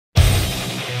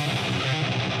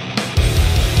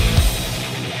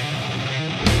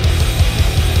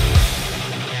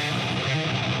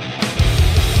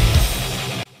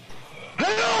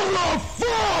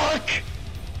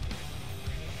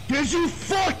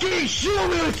fucking shoot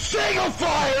me with single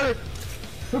fire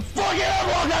for fucking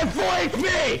unlock that 4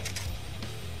 HP!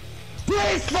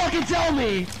 Please fucking tell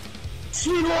me,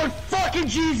 sweet Lord fucking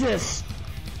Jesus,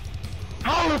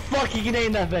 how the fuck you can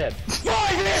aim that bad? Fuck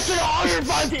this and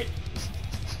 150!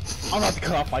 I'm about to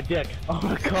cut off my dick. I'm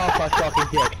gonna cut off my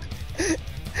fucking dick.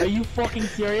 Are you fucking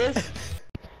serious?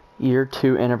 Year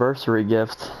 2 anniversary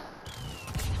gift.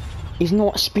 He's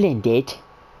not splendid.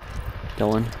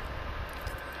 Dylan.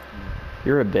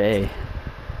 You're a bae.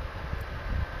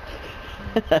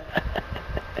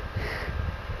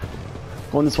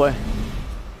 Going this way.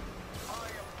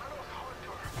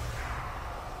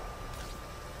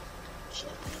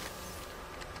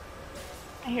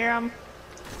 I hear him.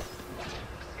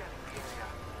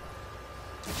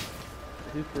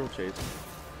 Who's girl chase?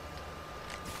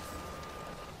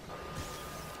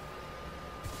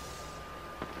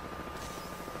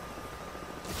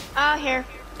 Oh, here.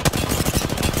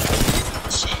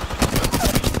 Shit.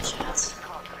 Shots.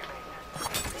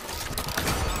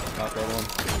 Knock that one.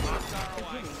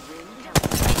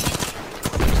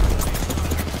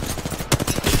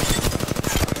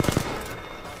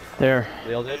 There.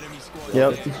 They all dead?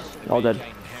 Yep. All dead.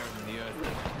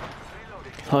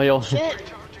 Oh, yo.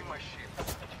 Shit.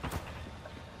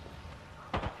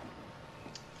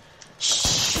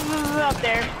 Shh, up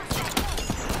there.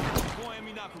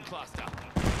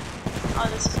 Oh,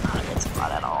 this is not a good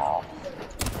spot at all.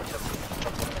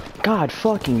 God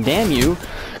fucking damn you.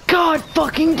 God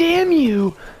fucking damn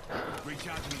you.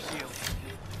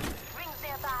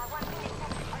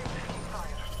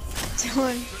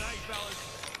 Dylan.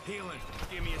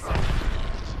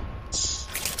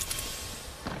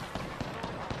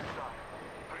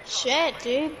 Shit,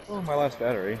 dude. Oh, my last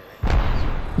battery.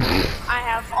 I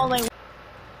have only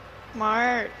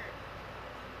Smart.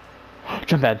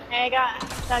 Jump pad. Hey, I got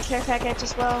that care package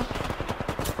as well.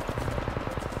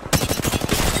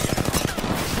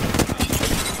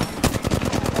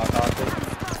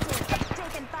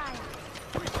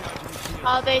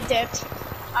 Oh, they dipped.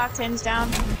 Octane's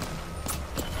down.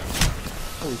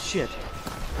 Holy shit.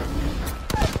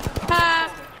 Ha!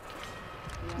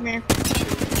 Come here.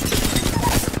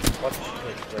 What?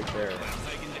 Right there.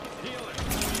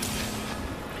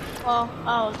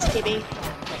 Oh, it's KB.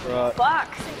 Fuck!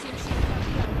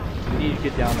 You need to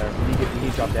get down there. You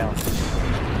need to drop down.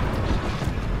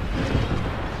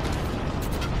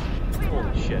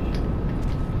 Holy shit.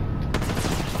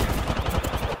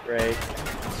 Great.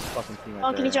 Fucking team right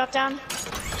Oh, can you drop down?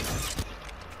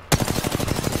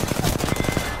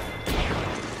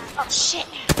 Oh, shit!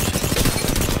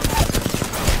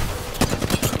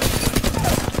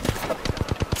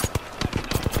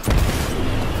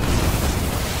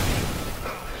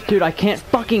 Dude, I can't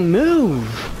fucking move.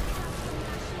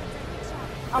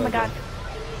 Oh my god.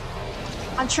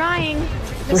 I'm trying.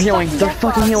 They're healing. They're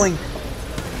fucking healing.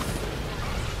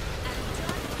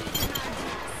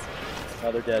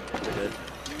 Oh, they're dead. They're dead.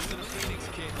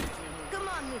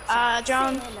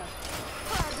 Drone.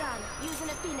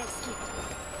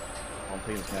 I'm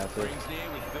taking this master.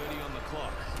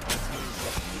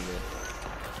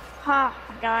 Ha!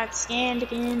 I got scanned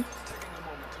again.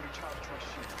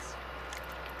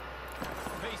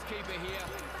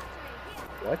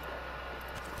 What?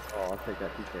 Oh, I'll take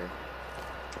that PK.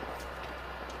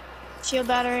 Shield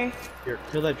battery. Here,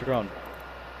 kill that drone.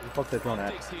 Where the fuck that drone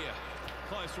at?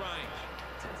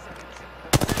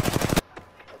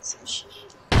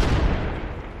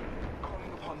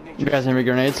 You guys have any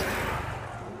grenades?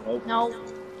 Nope. Nope.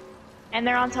 And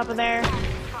they're on top of there.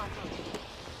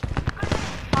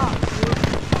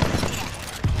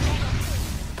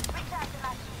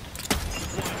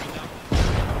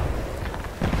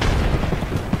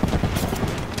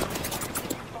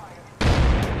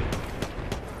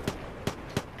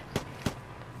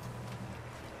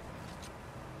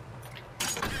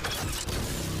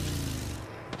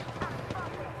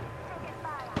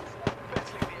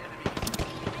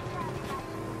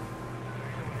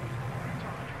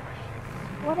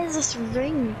 What is this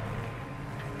ring?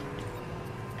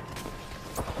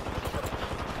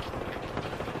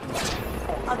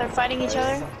 Oh, they're fighting each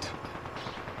other?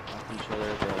 Each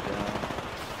other, they're all down.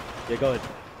 Yeah, go ahead.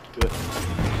 Do it.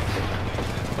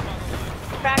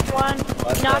 Cracked one.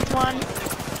 Knocked one.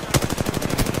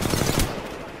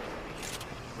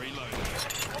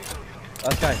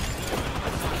 Last guy.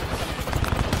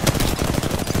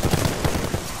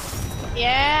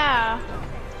 Yeah.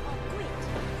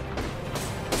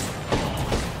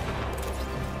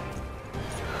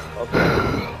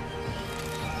 Okay.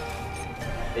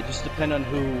 It just depends on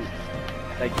who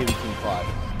that gives team 5.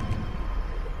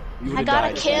 You I would've got a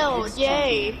died if kill. that-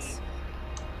 Yay.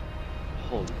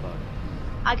 Holy fuck.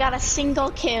 I got a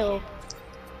single kill.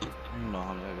 I don't know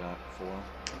how many I got. 4.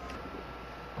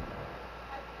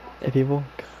 If people,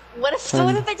 What if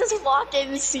I just walk in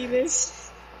and see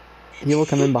this? people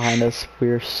come in behind us,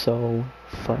 we're so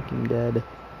fucking dead.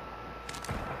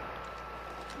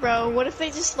 Bro, what if they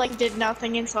just like did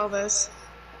nothing and saw this?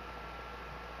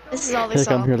 This is all they Here they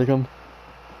saw. come, here they come.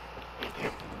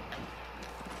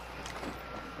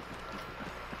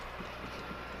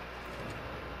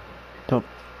 Don't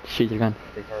shoot your gun.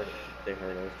 They heard it. They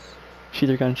heard us. Shoot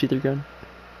their gun, shoot their gun.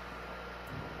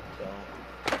 Don't.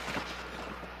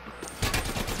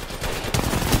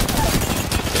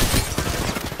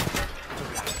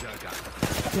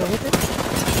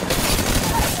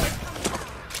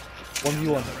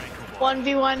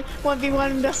 1v1.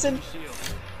 1v1, Dustin.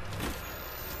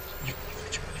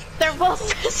 They're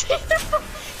both missing.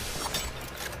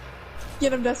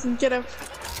 Get him, Dustin, get him.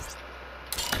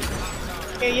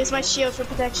 Here, use my shield for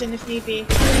protection if need be.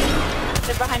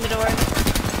 They're behind the door.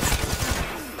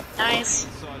 Nice.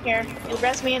 Here, you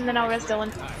res me and then I'll res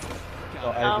Dylan. Oh,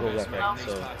 I have to go back,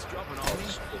 no. so I'll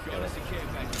just look at it.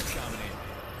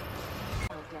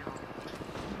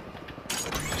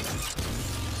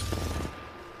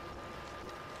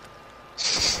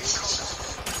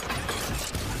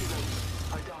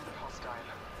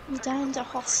 He's down to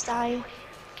hostile.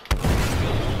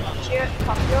 Shoot,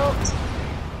 pop roped.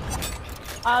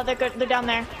 Oh, they're good. They're down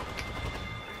there.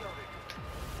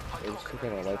 They just took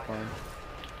out a lifeline.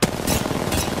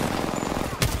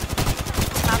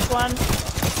 That's one.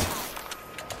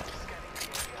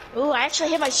 Ooh, I actually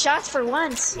hit my shots for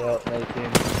once. Yeah, another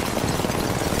team.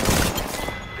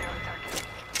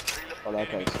 Oh,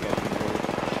 that guy's fucking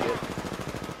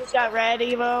good. He's got red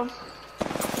Evo.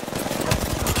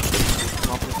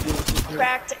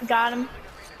 Cracked, got him.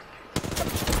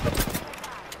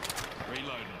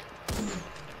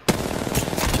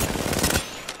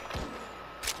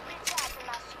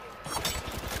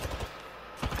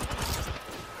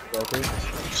 Broken.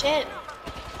 Shit.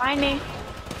 Find me.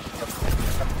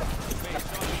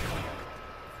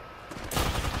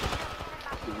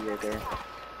 TV right there.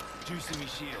 Juicing me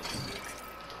shield.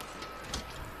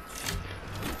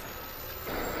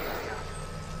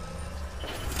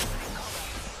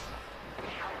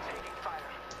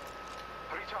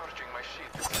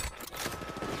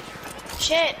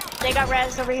 Shit, they got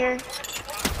res over here.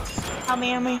 Help me,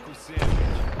 help me.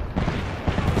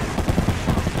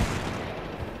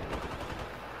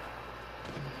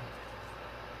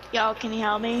 Yo, can you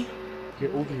help me?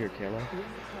 Get over here,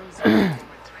 Kayla.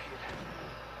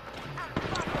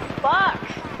 Fuck!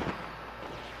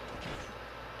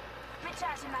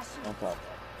 On top.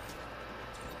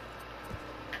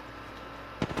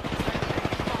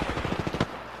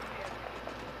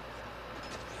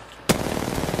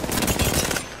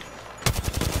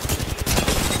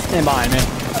 And behind me.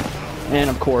 And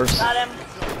of course. Got him.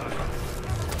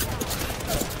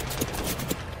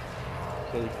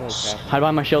 Kayla, kill his half. Hide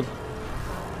behind my shield.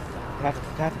 Tap it,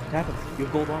 tap it, tap it. You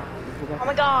have gold on. You have Oh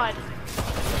my god.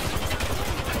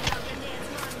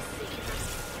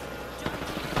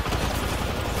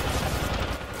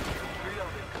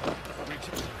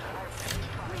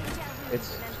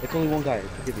 It's only one guy.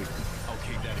 Forgive you. I'll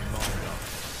keep that in mind.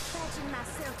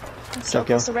 I'm so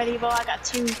Tokyo. close to red Evo, I got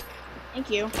 2. Thank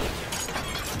you.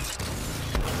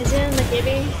 Is it in the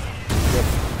gibby?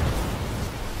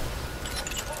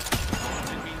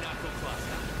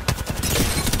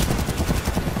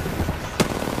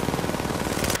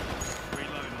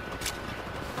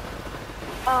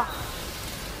 Oh.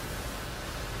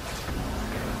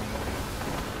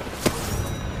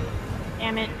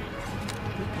 Damn it.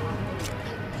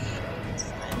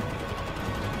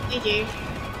 GG.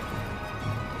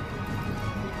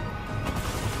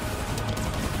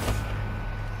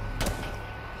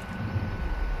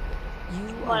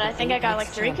 What, I think I got like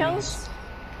 3 kills?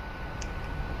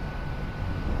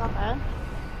 Not bad.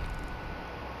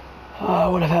 Oh, I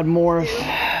would have had more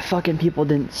if fucking people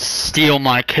didn't steal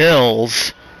my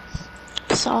kills.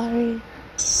 Sorry.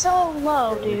 So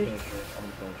low, dude. I'm gonna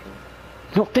finish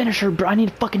her. No, finish her, bro. I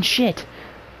need fucking shit.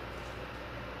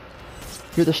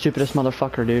 You're the stupidest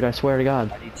motherfucker, dude. I swear to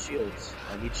God. I need shields.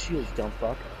 I need shields, dumb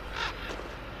fuck.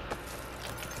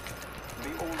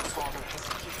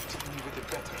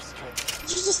 Did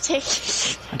you just take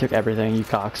I took everything, you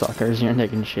cocksuckers. You're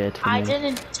taking shit from I me.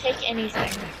 didn't take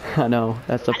anything. I know.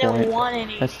 That's the I point. didn't want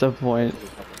any. That's the point.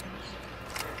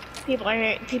 People are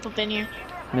here. People been here.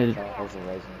 I need- How's the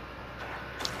rising?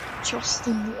 Trust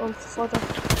in the old father.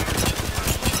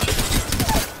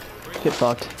 Get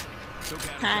fucked.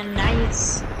 Ah,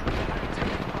 nice.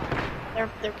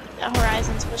 The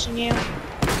horizon's pushing you.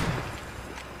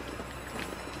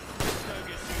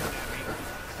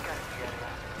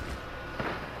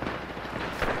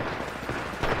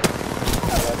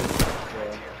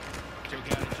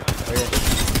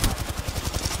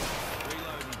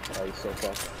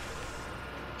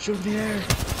 Shoot in the air.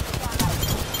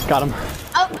 Got him.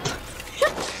 Oh,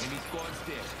 Enemy squad's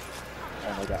dead.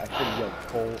 Oh my god, I should have yelled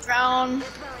Cole. drown.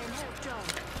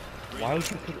 Why would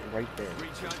you put it right there?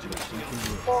 Recharging my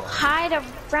shield. Well, hide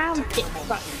around it.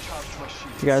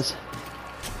 You guys.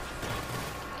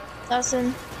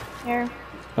 Listen, here.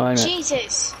 Oh, I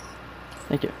Jesus.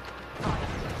 Thank you.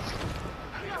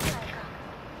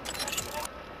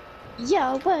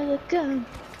 Yo, welcome.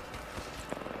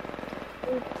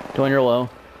 Join your low.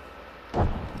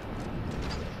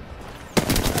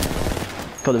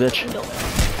 Kill the bitch.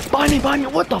 Behind me,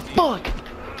 what the fuck?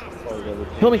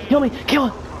 Heal me, kill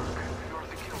him!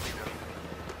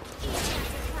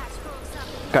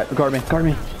 Guard me.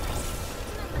 Guarding.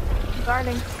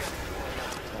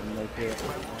 I'm right here.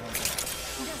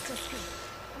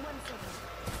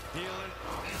 Healing.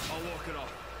 I'll walk it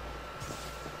off.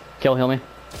 Heal me.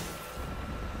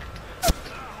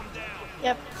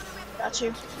 Yep, got you.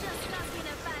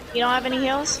 You don't have any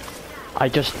heals? I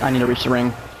need to reach the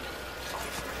ring.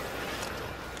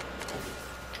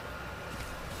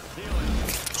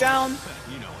 Drown.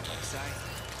 You know what they say.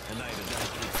 And they the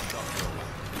death keeps the doctor away.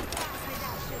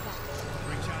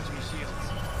 Recharging my shields.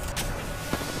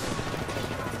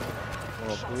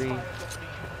 Level 3.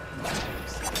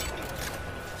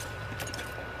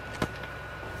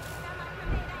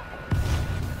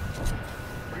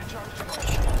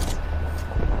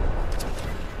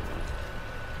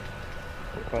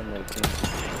 We're fighting like team.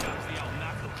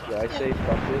 Yeah, I say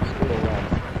fuck this, go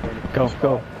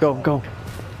around. Go.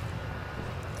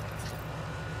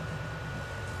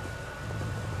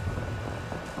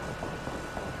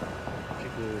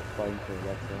 People fighting for the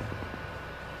left there.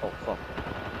 Oh fuck.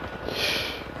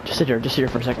 Just sit here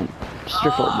for a second. Just sit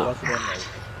here for a bit. Left one though.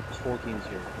 There's 4 teams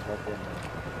here. Left one.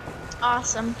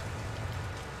 Awesome.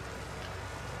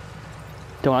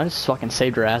 Don't I just fucking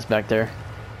saved her ass back there.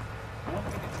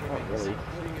 Not really.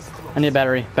 I need a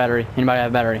battery. Anybody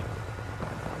have a battery?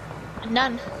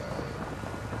 None. I have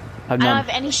I don't none. have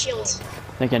any shields.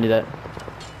 I can't do that.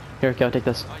 Here, go, take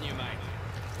this. On you, mate.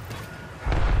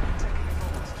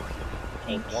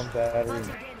 Thanks. One battery.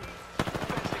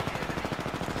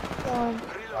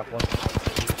 Knock one.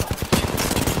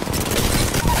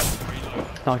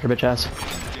 Knock your bitch ass.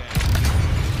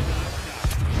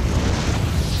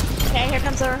 Okay, here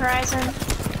comes the horizon.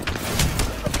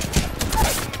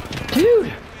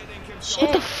 Dude! Shit.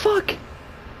 What the fuck?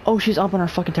 Oh, she's up on our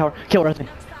fucking tower. Kill her,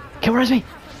 Kill her, me.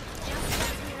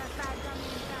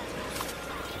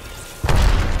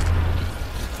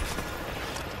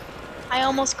 I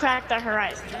almost cracked the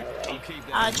horizon.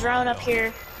 Drone up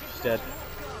here. She's dead.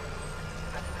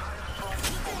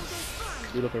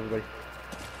 Loot up everybody.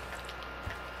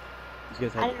 These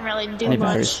guys I have didn't really do I need much.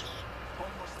 batteries.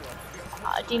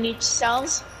 Do you need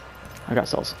cells? I got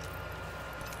cells.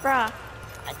 Bruh,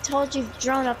 I told you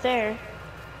drone up there.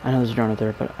 I know there's a drone up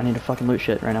there, but I need to fucking loot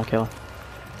shit right now, Kill.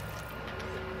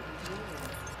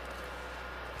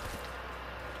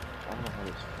 I don't know how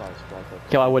this flies up.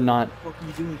 Kill, I would not. What the fuck are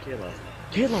you doing, Kayla?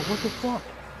 Kayla, what the fuck?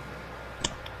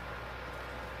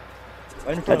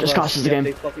 Right in front That just of us. costs us the Yep, game.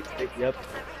 they fucking, yep.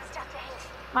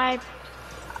 My...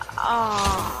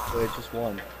 Oh, Wait, just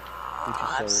one.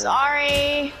 I'm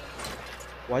sorry.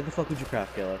 Why the fuck would you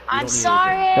craft, Kayla? You I'm don't need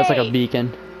sorry. anything. That's like a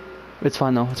beacon. It's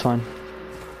fine though, it's fine.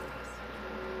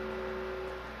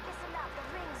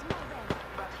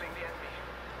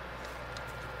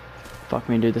 Fuck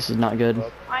me, dude, this is not good.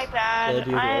 My Kayla, bad.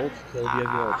 do you have your ult? Kayla, do you have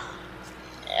your ult?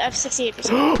 I have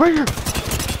 68%. Right here!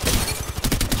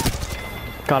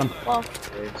 Got him. Well,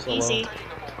 Okay, solo. easy.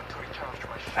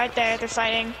 Right there, they're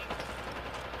fighting.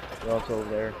 They're also over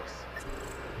there.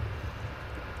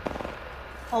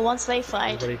 Well, once they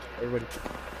fight. Everybody.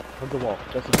 Hug the wall.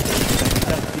 Justin,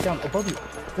 get down, above you.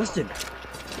 Justin,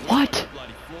 What?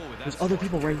 there's other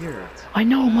people right here. I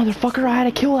know, motherfucker, I had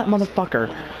to kill that motherfucker.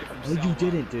 No, you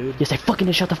didn't, dude. Yes, I fucking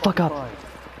did, shut the fuck up.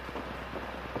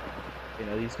 You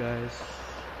know these guys?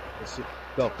 Let's see.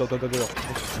 Go.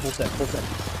 Full set.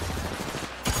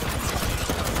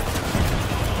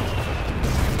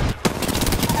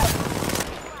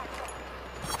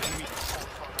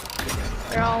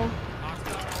 They're all...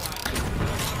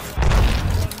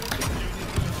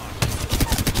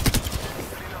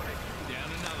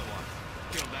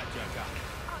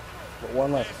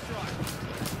 One left.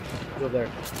 Go there.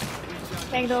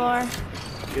 Bangalore.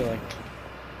 Healing.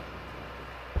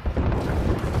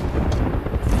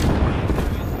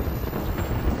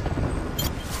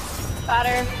 Got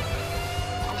her.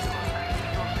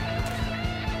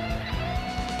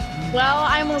 Well,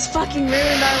 I almost fucking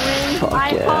ruined our win. Fuck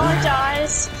I yeah.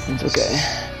 apologize. It's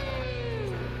okay.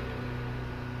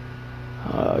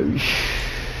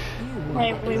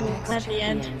 Hey, we won at the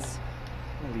end.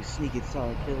 All these sneaky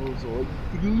solid kills or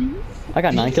I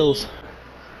got 9 kills.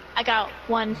 I got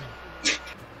 1.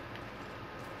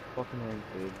 fucking rank,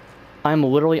 dude. I'm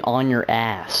literally on your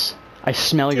ass. I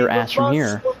smell your Dude, ass from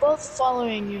here. We're both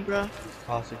following you, bro.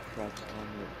 Toxic traps on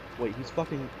it. Wait, he's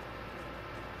fucking.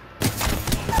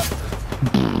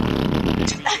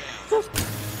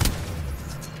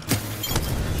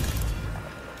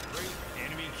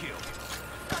 Enemy kill.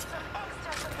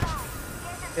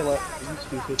 Hey, look, are you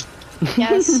stupid?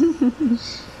 Yes.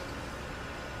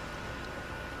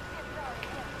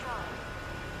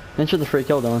 Thanks for the free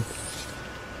kill, Dylan.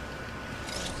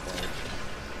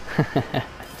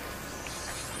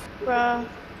 Bruh.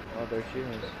 Oh, there she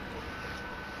is.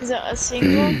 Is it a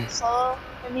single? Solo?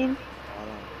 I mean? I don't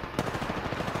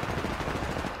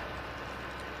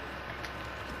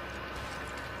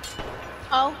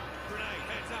know. Oh.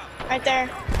 Right there.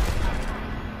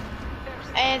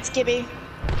 And it's Gibby.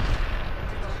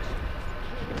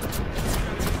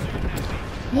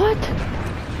 What?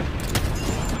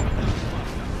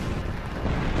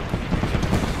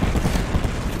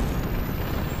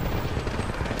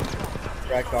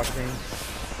 Crack doctrine.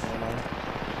 Never mind.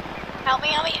 Help me,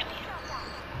 help me.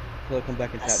 He'll come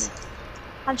back and tap me.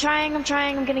 I'm trying, I'm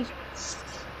getting... What's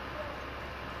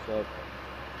up?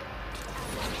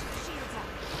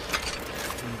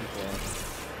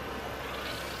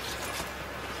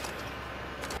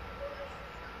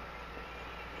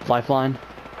 Lifeline.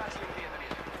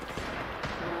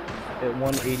 At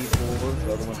 184,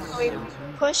 the other one's Are we 17.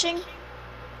 pushing?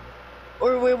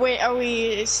 Or are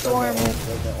we storm?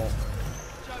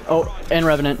 Oh, and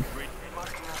Revenant.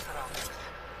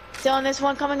 Dylan, there's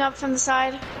one coming up from the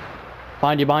side.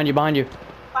 Behind you, behind you, behind you.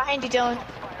 Behind you, Dylan.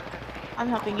 I'm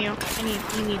helping you.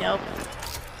 You need help.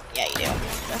 Yeah, you do.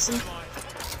 Listen.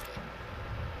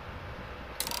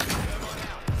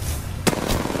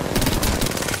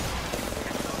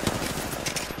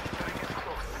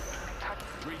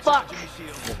 Fuck.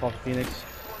 Wolf off Phoenix.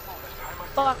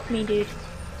 Fuck me, dude.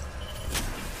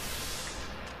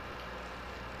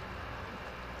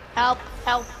 Help,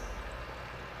 help.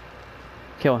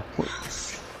 Kill him.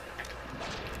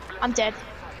 I'm dead.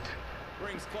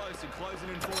 Rings close and closing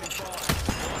in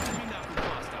 45. Enemy knuckle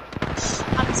buster.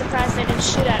 I'm surprised they didn't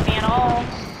shoot at me at all.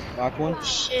 Knock one.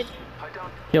 Shit.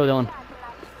 Kill Dylan.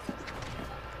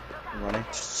 I'm running.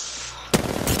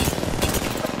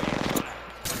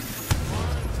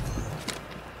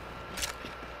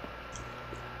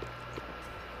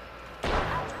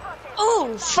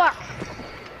 Oh, fuck.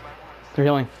 They're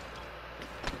healing.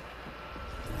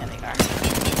 There they are.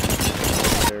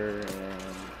 There and.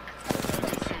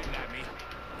 Shooting at me.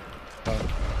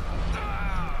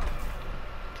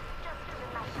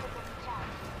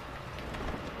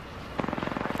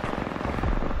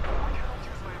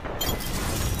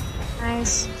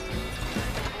 Nice.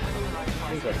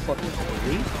 There's a fucking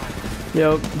 3?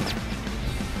 Yep.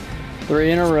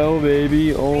 3 in a row,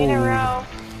 baby. Oh. 3 in a row.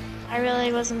 I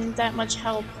really wasn't that much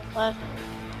help, but...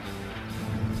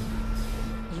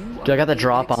 Dude, I got the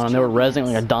drop on them. They were rezzing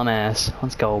like a dumbass.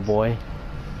 Let's go, boy.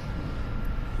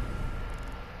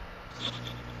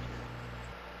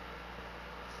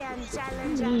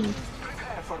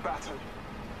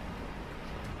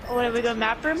 Oh, what, did we go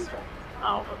map room?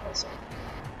 Oh, we're closer.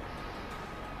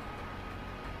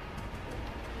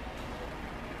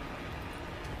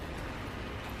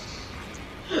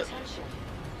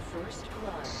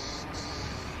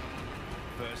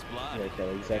 First blood. Yeah,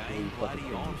 Kelly, exactly what you fucking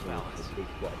Bloody on, think. fellas. It's 8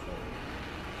 squads.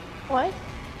 What?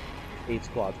 8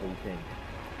 squads, what do you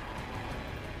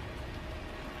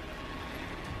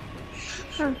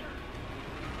think?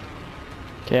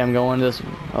 Okay, I'm going this.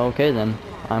 Okay, then.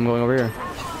 I'm going over here.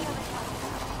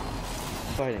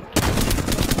 Fighting.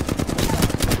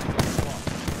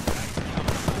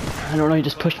 I don't know, he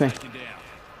just pushed me. Taken down.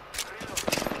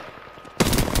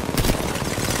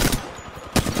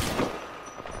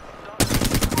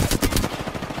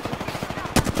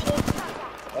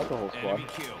 That's a whole squad. Enemy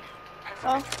kill.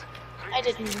 Well, I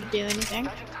didn't do anything.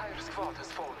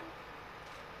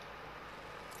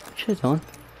 Shit, Dylan. I'm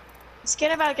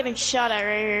scared about getting shot at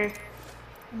right here.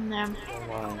 No. Oh,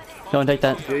 wow. Dylan, take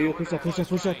that. Yeah, yo, push that, push that,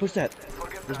 push that, push that.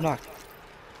 There's knocked.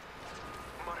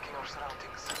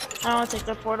 I don't want to take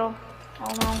the portal. Oh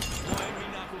no. Enemy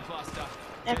knuckle buster.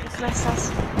 Epic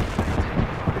us.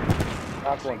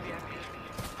 Knock one.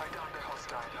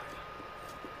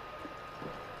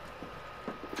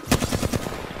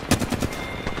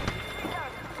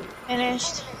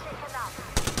 Finished.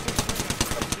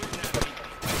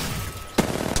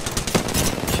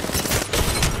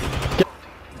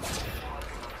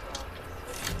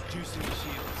 Juicing the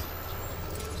shields.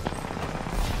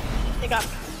 got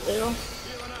blue.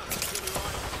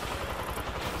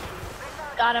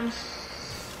 Got him.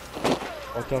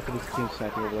 Watch out for this team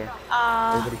sniping over there.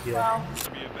 Everybody heal. Well,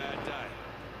 Be a bad day.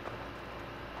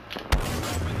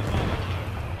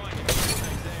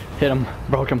 Hit him.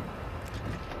 Broke him.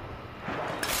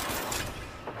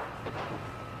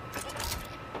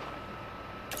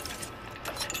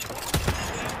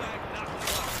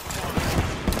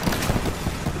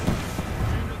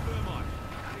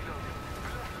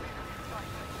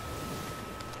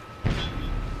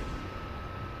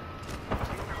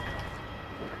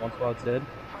 One squad's dead.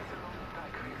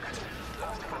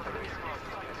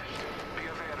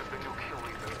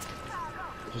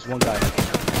 Just one guy.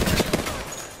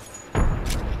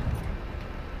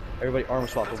 Everybody armor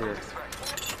swap over here.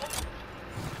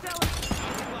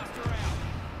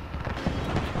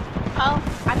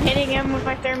 oh, I'm hitting him with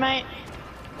my thermite.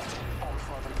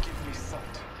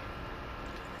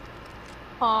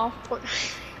 Oh, poor.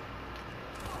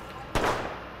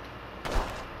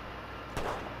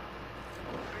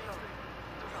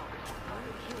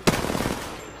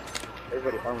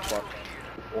 Everybody armor swap.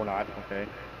 Or not, okay.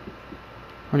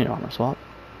 I need armor swap.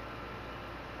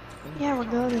 Yeah, we're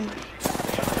good.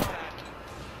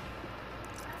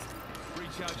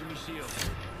 Recharging my shield.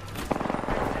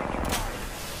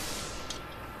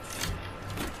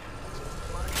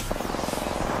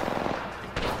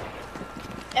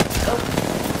 Yep, go.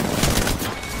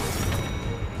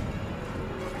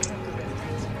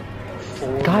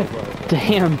 God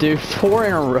damn, dude. 4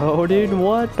 in a row, dude.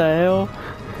 What the hell?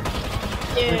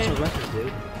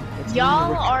 Dude,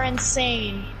 y'all are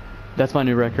insane. That's my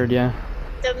new record, yeah.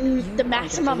 The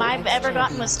maximum I've ever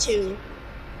gotten was 2.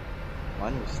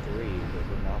 Mine was 3, but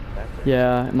we're not that great.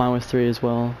 Yeah, mine was 3 as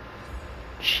well.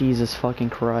 Jesus fucking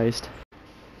Christ.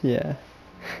 Yeah.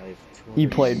 I have You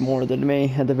 200. played more than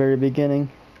me at the very beginning.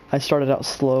 I started out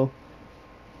slow.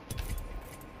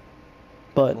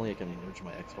 But Only I can merge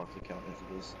my Xbox account as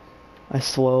it is. I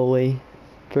slowly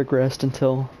progressed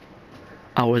until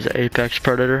I was an Apex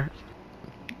Predator.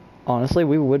 Honestly,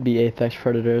 we would be Apex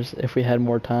Predators if we had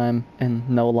more time and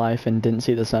no life and didn't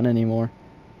see the sun anymore.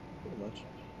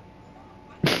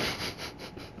 Pretty much.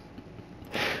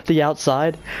 The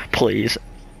outside? Please.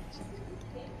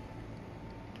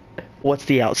 What's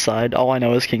the outside? All I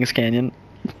know is Kings Canyon.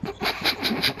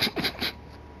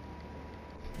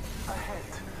 Ahead,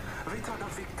 we talk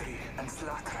of victory and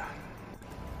slaughter.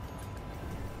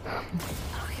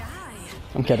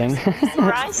 I'm kidding.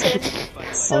 Horizon.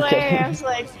 Swear, Okay. I was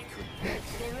like,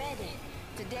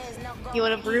 you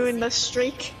would have ruined the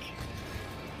streak.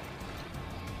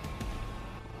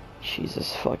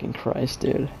 Jesus fucking Christ,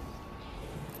 dude.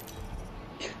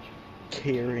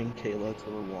 Carrying Kayla to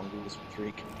the longest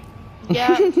streak.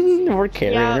 Yeah, We're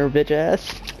carrying Yeah. her bitch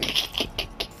ass.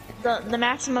 the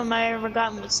maximum I ever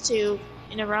gotten was 2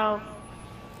 in a row.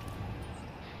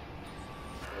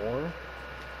 Or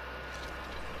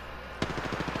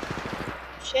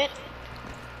Shit.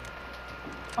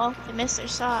 Well, they missed their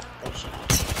shot. Their shot.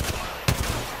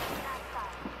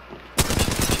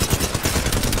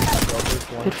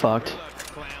 Get fucked.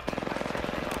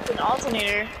 An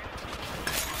alternator.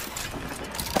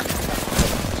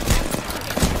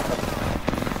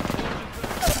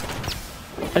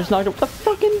 I just knocked up the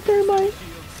fucking thermite.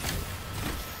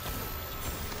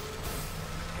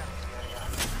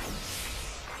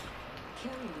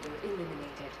 Kill leader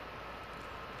eliminated.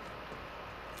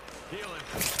 Healing.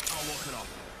 I'll walk it off.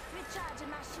 Recharging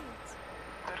my shields.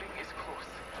 The ring is close.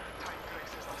 Time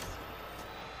traces us.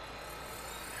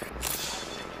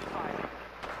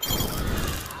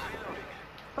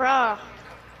 Bruh.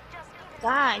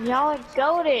 God, y'all are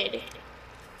goated.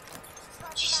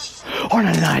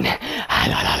 R99.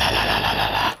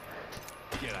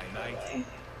 G'day, mate.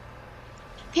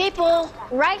 People,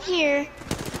 right here. Go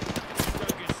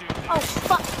get shooting. Oh,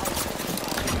 fuck.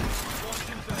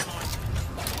 Launching thermite.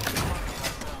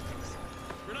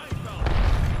 Grenade fella.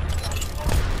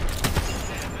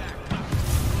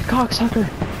 Cocksucker.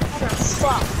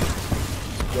 Fuck.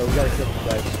 yo, we gotta kill these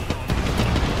guys.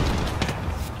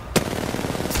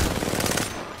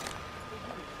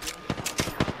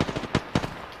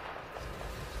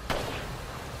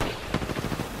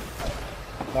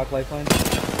 Knock lifeline.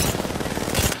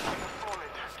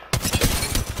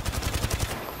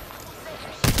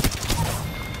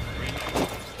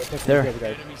 There. The other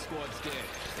guys. Enemy squad's dead.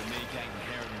 The me gang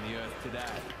inheriting the earth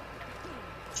today.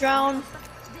 Drone.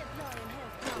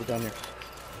 We're down here.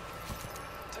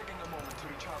 Taking a moment to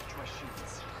recharge my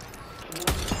shields.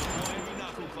 Enemy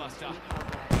knuckle cluster.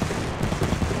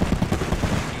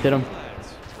 Hit him.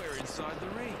 Lads, we're inside the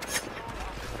ring.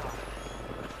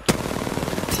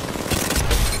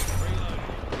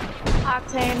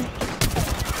 Octane.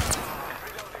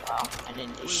 Oh, I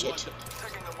didn't do shit.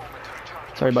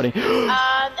 Sorry, buddy.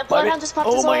 The Bloodhound just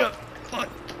popped his ult. God.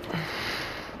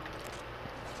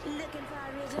 Looking for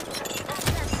a rhythm.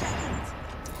 Last second.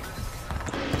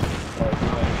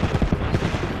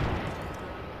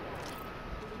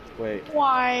 Wait,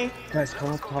 Why? guys,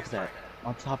 come on top of that.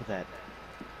 On top of that.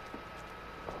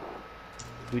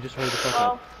 We just heard the fuck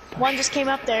Well, up. one just came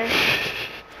up there.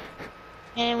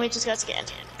 And we just got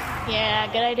scanned. Yeah,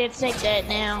 good idea to take that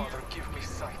now. Give me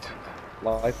sight.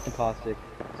 Life and caustic.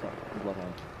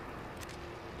 Bloodhound.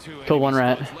 Kill one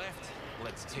rat. Left.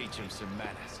 Let's teach him some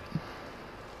manners.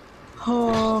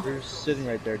 Oh. They're sitting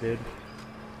right there, dude.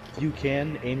 If you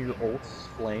can, aim your ults,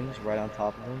 flames, right on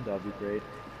top of them, that would be great.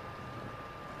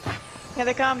 Here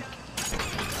they come.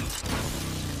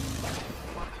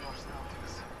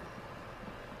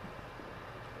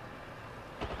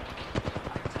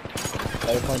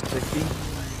 Life on 60.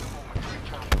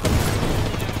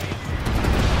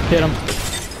 Hit him.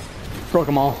 Broke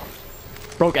them all.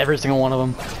 Broke every single one of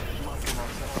them.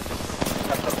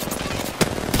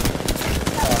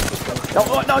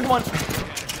 Oh, no, come on.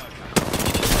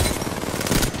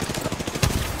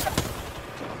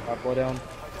 Blow down.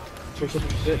 Push up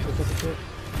the shit, push up the shit.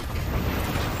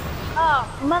 Oh,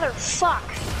 motherfuck.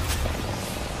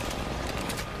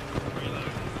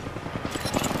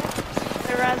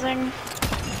 They're rezzing.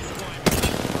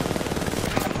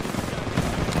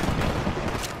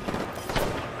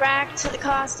 Back to the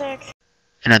caustic.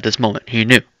 And at this moment, he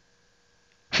knew.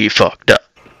 He fucked up.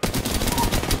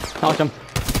 Knocked him.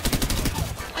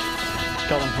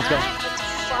 Killed him, let's go.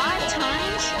 5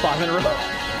 times? 5 in a row.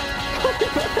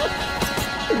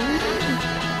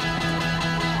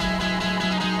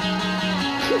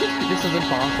 This is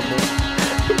impossible.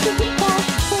 This is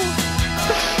impossible.